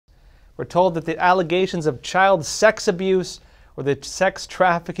We're told that the allegations of child sex abuse or the sex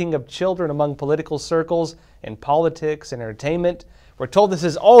trafficking of children among political circles in politics and entertainment. We're told this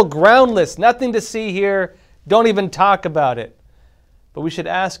is all groundless, nothing to see here, don't even talk about it. But we should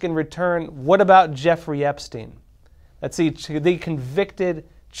ask in return, what about Jeffrey Epstein? That's the convicted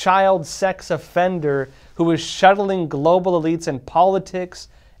child sex offender who was shuttling global elites in politics,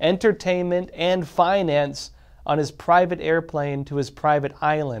 entertainment, and finance on his private airplane to his private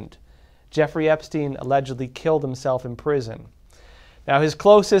island. Jeffrey Epstein allegedly killed himself in prison. Now, his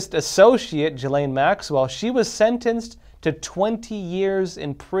closest associate, Ghislaine Maxwell, she was sentenced to 20 years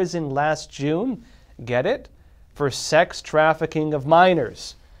in prison last June, get it, for sex trafficking of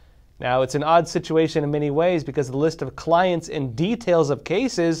minors. Now, it's an odd situation in many ways because the list of clients and details of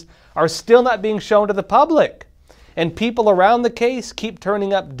cases are still not being shown to the public. And people around the case keep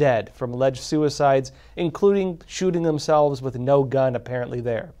turning up dead from alleged suicides, including shooting themselves with no gun apparently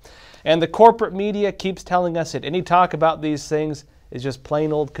there. And the corporate media keeps telling us that any talk about these things is just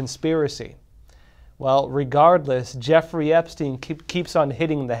plain old conspiracy. Well, regardless, Jeffrey Epstein keeps on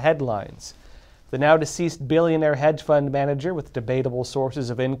hitting the headlines. The now deceased billionaire hedge fund manager with debatable sources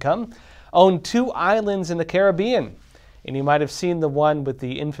of income owned 2 islands in the Caribbean. And you might have seen the one with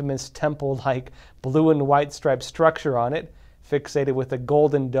the infamous temple-like blue and white striped structure on it, fixated with a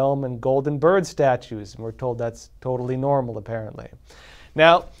golden dome and golden bird statues. And we're told that's totally normal, apparently.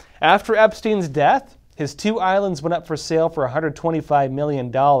 Now, after Epstein's death, his 2 islands went up for sale for $125 million.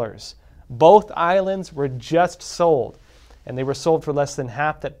 Both islands were just sold, and they were sold for less than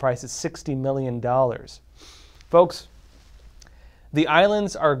half that price at $60 million. Folks, the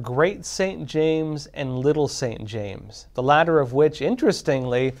islands are Great St. James and Little St. James, the latter of which,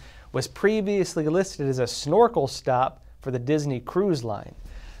 interestingly, was previously listed as a snorkel stop for the Disney Cruise Line.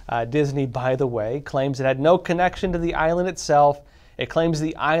 Disney, by the way, claims it had no connection to the island itself. It claims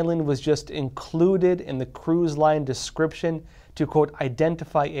the island was just included in the cruise line description to, quote,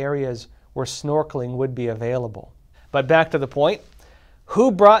 identify areas where snorkeling would be available. But back to the point.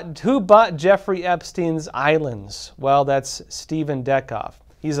 Who bought Jeffrey Epstein's islands? Well, that's Stephen Dekoff.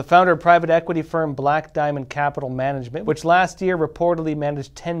 He's the founder of private equity firm Black Diamond Capital Management, which last year reportedly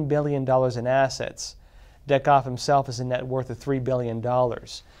managed $10 billion in assets. Dekoff himself has a net worth of $3 billion.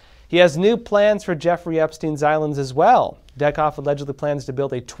 He has new plans for Jeffrey Epstein's islands as well. Dekoff allegedly plans to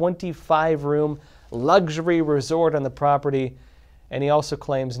build a 25-room luxury resort on the property, and he also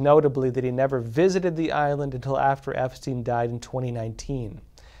claims notably that he never visited the island until after Epstein died in 2019.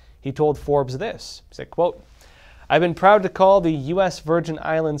 He told Forbes this, he said, quote, "I've been proud to call the U.S. Virgin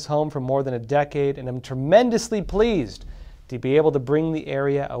Islands home for more than a decade, and I'm tremendously pleased to be able to bring the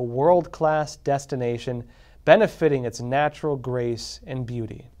area a world-class destination benefiting its natural grace and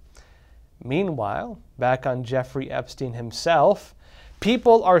beauty." Meanwhile, back on Jeffrey Epstein himself,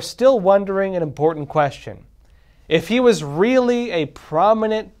 people are still wondering an important question. If he was really a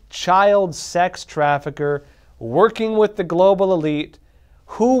prominent child sex trafficker working with the global elite,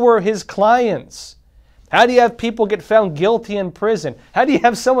 who were his clients? How do you have people get found guilty in prison? How do you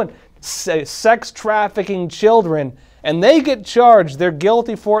have someone sex trafficking children and they get charged, they're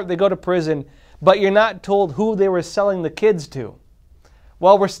guilty for it, they go to prison, but you're not told who they were selling the kids to?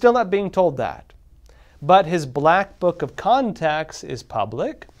 Well, we're still not being told that. But his black book of contacts is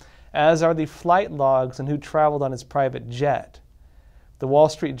public, as are the flight logs on who traveled on his private jet. The Wall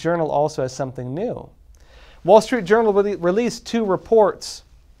Street Journal also has something new. Wall Street Journal released 2 reports.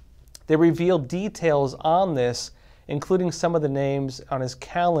 They reveal details on this, including some of the names on his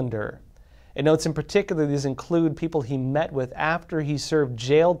calendar. It notes in particular these include people he met with after he served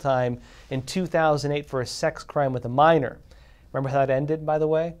jail time in 2008 for a sex crime with a minor. Remember how that ended, by the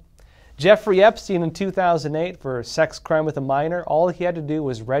way? Jeffrey Epstein in 2008 for a sex crime with a minor, all he had to do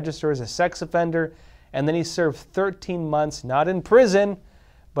was register as a sex offender, and then he served 13 months, not in prison,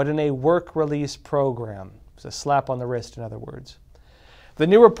 but in a work release program. It was a slap on the wrist, in other words. The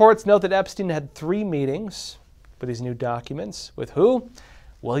new reports note that Epstein had 3 meetings with these new documents. With who?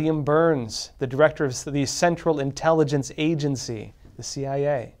 William Burns, the director of the Central Intelligence Agency, the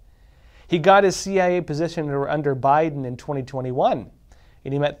CIA. He got his CIA position under Biden in 2021,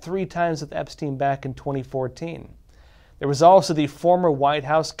 and he met 3 times with Epstein back in 2014. There was also the former White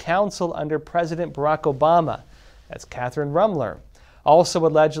House counsel under President Barack Obama, that's Kathryn Ruemmler, also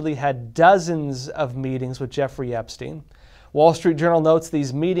allegedly had dozens of meetings with Jeffrey Epstein. Wall Street Journal notes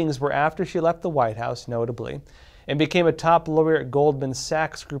these meetings were after she left the White House, notably, and became a top lawyer at Goldman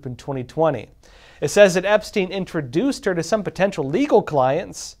Sachs Group in 2020. It says that Epstein introduced her to some potential legal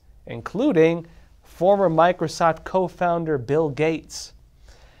clients, including former Microsoft co-founder Bill Gates.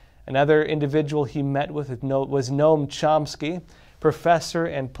 Another individual he met with was Noam Chomsky, professor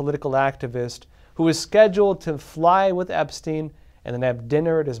and political activist who was scheduled to fly with Epstein and then have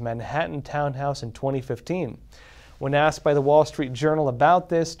dinner at his Manhattan townhouse in 2015. When asked by the Wall Street Journal about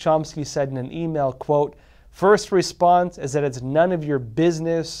this, Chomsky said in an email, quote, "First response is that it's none of your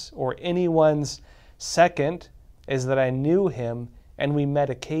business or anyone's. Second is that I knew him and we met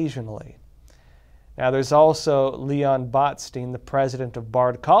occasionally." Now there's also Leon Botstein, the president of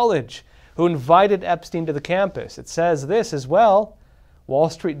Bard College, who invited Epstein to the campus. It says this as well. Wall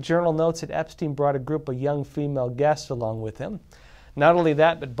Street Journal notes that Epstein brought a group of young female guests along with him. Not only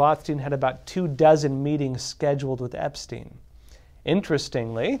that, but Botstein had about 24 meetings scheduled with Epstein.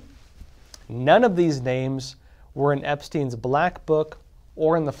 Interestingly, none of these names were in Epstein's black book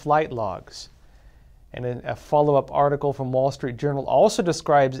or in the flight logs. And a follow-up article from Wall Street Journal also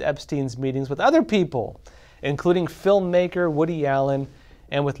describes Epstein's meetings with other people, including filmmaker Woody Allen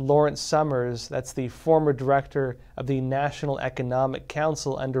and with Lawrence Summers, that's the former director of the National Economic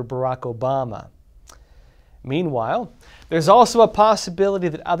Council under Barack Obama. Meanwhile, there's also a possibility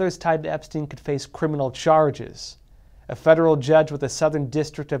that others tied to Epstein could face criminal charges. A federal judge with the Southern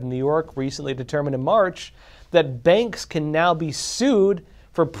District of New York recently determined in March that banks can now be sued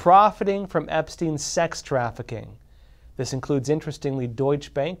for profiting from Epstein's sex trafficking. This includes, interestingly,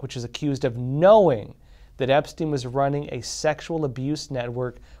 Deutsche Bank, which is accused of knowing that Epstein was running a sexual abuse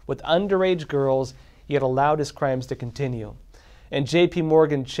network with underage girls, yet allowed his crimes to continue. And JP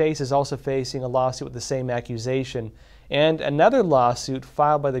Morgan Chase is also facing a lawsuit with the same accusation. And another lawsuit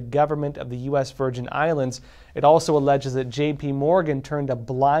filed by the government of the U.S. Virgin Islands. It also alleges that JP Morgan turned a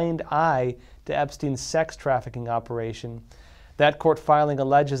blind eye to Epstein's sex trafficking operation. That court filing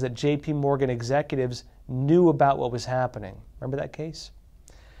alleges that JP Morgan executives knew about what was happening. Remember that case?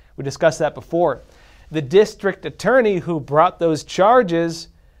 We discussed that before. The district attorney who brought those charges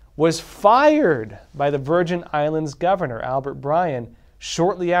was fired by the Virgin Islands governor, Albert Bryan,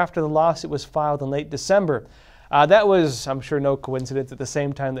 shortly after the lawsuit was filed in late December. That was, I'm sure, no coincidence, at the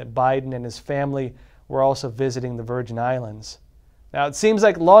same time that Biden and his family were also visiting the Virgin Islands. Now, it seems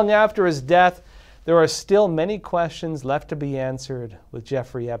like long after his death, there are still many questions left to be answered with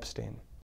Jeffrey Epstein.